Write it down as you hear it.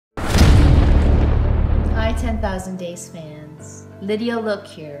Hi 10,000 Days fans, Lydia Look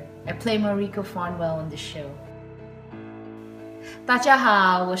here. I play Mariko Farnwell on the show. 大家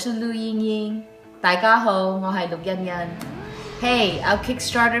好，我是陆茵茵。大家好，我係陸茵茵。Hey, our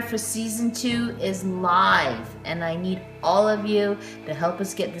Kickstarter for Season 2 is live, and I need all of you to help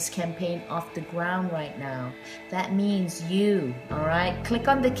us get this campaign off the ground right now. That means you, alright? Click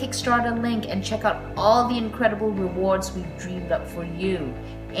on the Kickstarter link and check out all the incredible rewards we've dreamed up for you.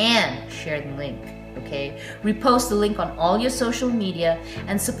 And share the link, okay? Repost the link on all your social media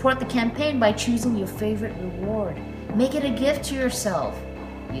and support the campaign by choosing your favorite reward. Make it a gift to yourself.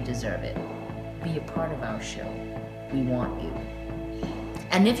 You deserve it. Be a part of our show. We want you.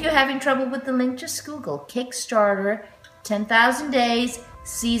 And if you're having trouble with the link, just Google Kickstarter 10,000 Days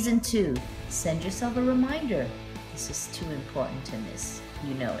Season 2. Send yourself a reminder. This is too important to miss.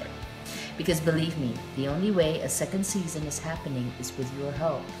 You know it. Because believe me, the only way a second season is happening is with your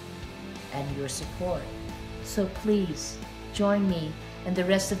help and your support. So please, join me and the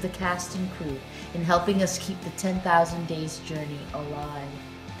rest of the cast and crew in helping us keep the 10,000 Days journey alive.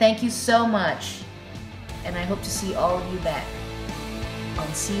 Thank you so much, and I hope to see all of you back on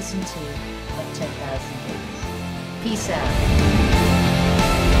Season 2 of 10,000 Days. Peace out.